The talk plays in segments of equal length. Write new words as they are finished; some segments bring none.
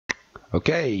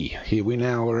Okay, here we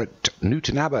now are at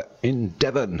Newton Abbot in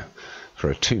Devon for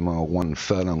a 2 mile 1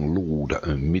 furlong Lord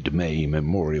Midmay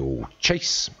Memorial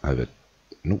Chase over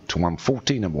 0 to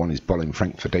 140. Number 1 is Bolin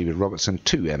Frank for David Robertson,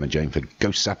 2 Emma Jane for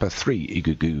Ghost Sapper, 3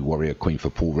 Igugu Warrior Queen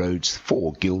for Paul Rhodes,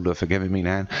 4 Gilda for Kevin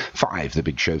Meanahan, 5 The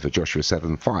Big Show for Joshua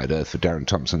 7, 5 Earth for Darren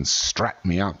Thompson, Strat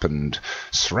Me Up and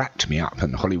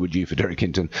Hollywood U for Derek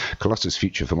Hinton, Colossus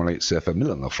Future for Molly Surfer, Mill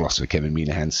on the Floss for Kevin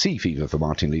Meanahan, Sea Fever for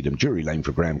Martin Leadham, Jury Lane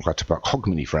for Graham Clutterbuck,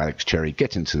 Hogmanay for Alex Cherry,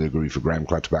 Get Into the Groove for Graham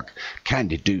Clutterbuck,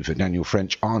 Candid Do for Daniel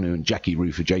French, Arnu and Jackie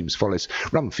Roo for James Follis,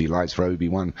 Rumfee Lies for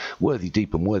Obi-Wan, Worthy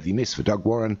Deep and Worthy Miss for Doug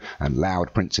Warren, and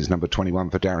Loud Princess number 21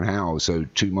 for Darren Howell. So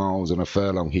 2 miles and a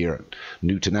furlong here at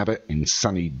Newton Abbot in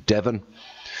sunny Devon,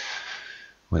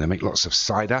 where they make lots of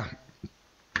cider,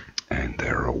 and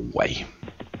they're away.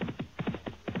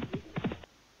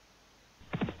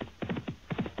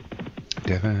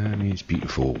 Devon is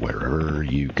beautiful wherever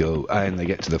you go. And they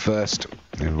get to the first.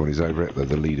 Everybody's over it.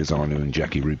 The leaders, Arnu and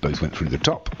Jackie Root, both went through the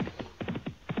top.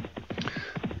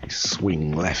 They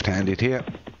swing left-handed here.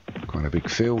 Quite a big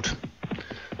field.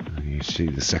 You see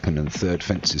the second and third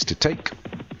fences to take.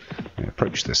 They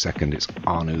approach the second. It's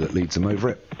Arnu that leads them over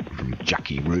it, from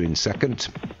Jackie Roo in second,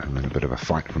 and then a bit of a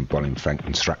fight from Bolin Frank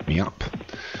and Strap Me Up.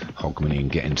 Hogmanay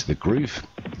and Get Into the Groove.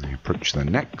 They approach the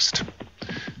next.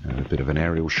 A bit of an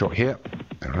aerial shot here.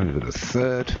 They're over the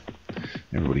third.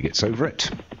 Everybody gets over it.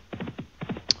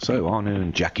 So Arnu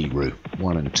and Jackie Roo,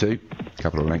 1 and 2. A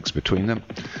couple of lengths between them.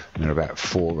 And they're about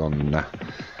 4 on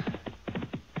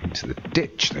into the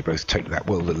ditch. They both take that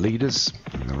well, the leaders,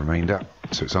 and the remainder.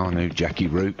 So it's Arnu, Jackie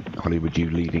Roo, Hollywood U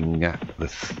leading the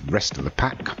rest of the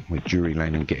pack, with Jury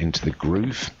Lane and Get Into the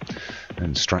Groove,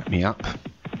 and Strap Me Up,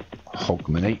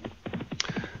 Hogmanay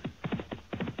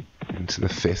into the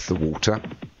fifth, the Water.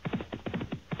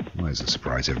 Well, there's a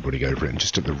surprise, everybody go over it, and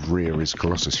just at the rear is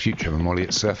Colossus Future for Molly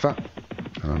at Surfer.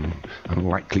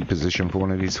 Unlikely position for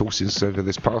one of these horses over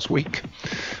this past week,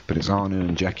 but it's Arnu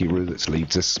and Jackie Roo that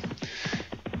leads us.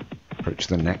 Approach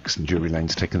the next, and Jury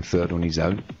Lane's taken third on his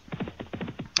own.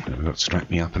 And we've got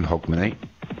Strap Me Up and Hogmanay.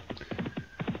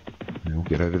 We'll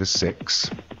get over the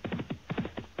 6.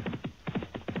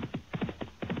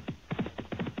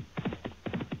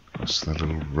 Across the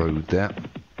little road there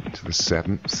into the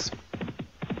 7th.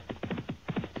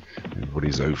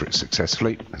 Everybody's over it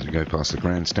successfully as we go past the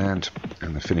grandstand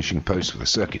and the finishing post with a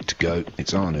circuit to go.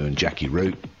 It's Arnu and Jackie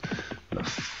Roo. The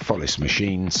Follis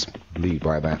Machines lead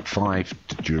by about 5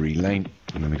 to Jury Lane,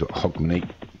 and then we've got Hogmanay,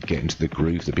 Get Into the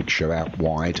Groove, The Big Show out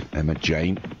wide, Emma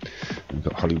Jane, and we've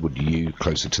got Hollywood U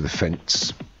closer to the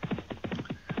fence.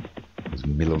 There's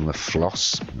Mill on the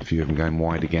Floss, a few of them going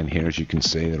wide again here, as you can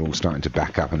see. They're all starting to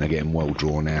back up and they're getting well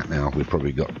drawn out now. We've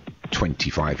probably got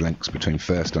 25 lengths between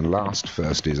first and last.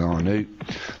 First is Arnu,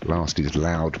 last is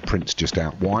Loud Prince just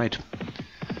out wide.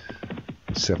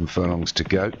 7 furlongs to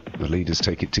go. The leaders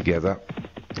take it together.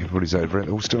 Everybody's over it.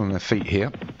 They're all still on their feet here.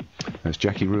 There's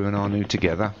Jackie Roo and Arnu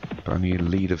together. Only a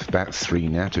lead of about 3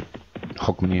 now to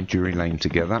Hogmanay and Jury Lane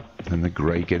together. And the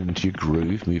grey Get Into Your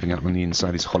Groove. Moving up on the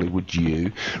inside is Hollywood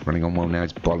U. Running on well now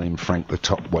is Bolin Frank, the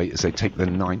top weight, as they take the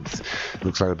 9th.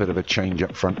 Looks like a bit of a change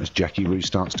up front as Jackie Roo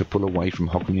starts to pull away from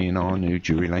Hogmanay and Arnu.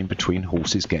 Jury Lane between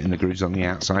horses, Getting the Grooves on the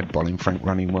outside. Bolin Frank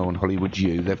running well on Hollywood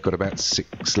U. They've got about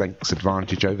 6 lengths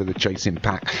advantage over the chasing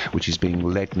pack, which is being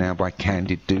led now by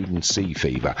Candid Dude and Sea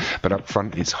Fever. But up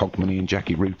front it's Hogmanay and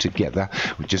Jackie Roo together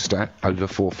with just over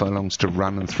 4 furlongs to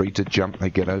run and 3 to jump.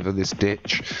 They get over this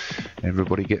ditch.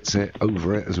 Everybody gets it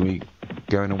over it as we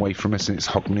going away from us, and it's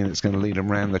Hogmanay that's going to lead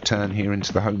them round the turn here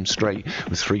into the home straight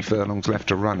with 3 furlongs left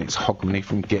to run. It's Hogmanay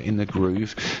from Get In the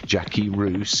Groove, Jackie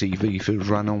Roo, CV for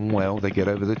run on well. They get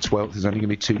over the 12th. There's only going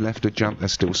to be 2 left to jump. They're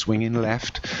still swinging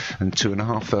left, and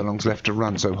 2.5 furlongs left to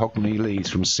run. So Hogmanay leads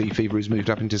from Sea Fever, who's moved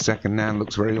up into second now and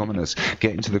looks very ominous.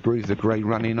 Get Into the Groove, the grey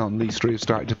running on. These 3 have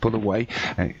started to pull away.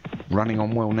 Running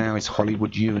on well now is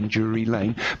Hollywood U and Jury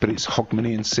Lane, but it's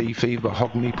Hogmanay and Sea Fever. But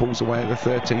Hogmanay pulls away at the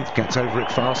 13th, gets over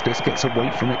it fastest, gets away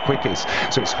from it quickest.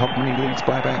 So it's Hogmanay leads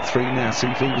by about 3 now.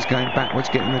 Sea Fever's going backwards,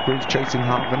 Getting the Groove, chasing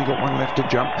hard. Only got 1 left to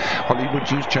jump.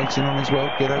 Hollywood U's chasing on as well.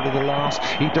 Get over the last.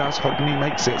 He does. Hogmanay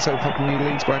makes it. So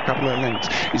Hogmanay leads by a couple of lengths.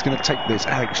 He's going to take this.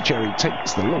 Alex Cherry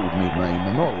takes the Lord Midmay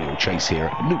Memorial Chase here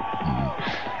at Newton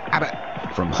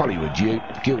Abbot from Hollywood U.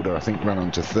 Gilda, I think, ran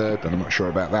on to 3rd, but I'm not sure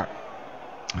about that.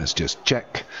 Let's just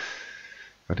check.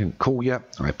 I didn't call you,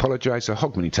 I apologise. So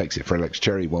Hogmanay takes it for Alex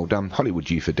Cherry, well done. Hollywood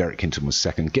U for Derek Hinton was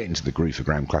 2nd. Get Into the Groove for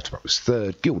Graham Clutterbuck was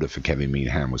 3rd. Gilda for Kevin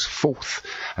Meanahan was 4th.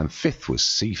 And 5th was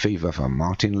Sea Fever for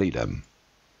Martin Leadham.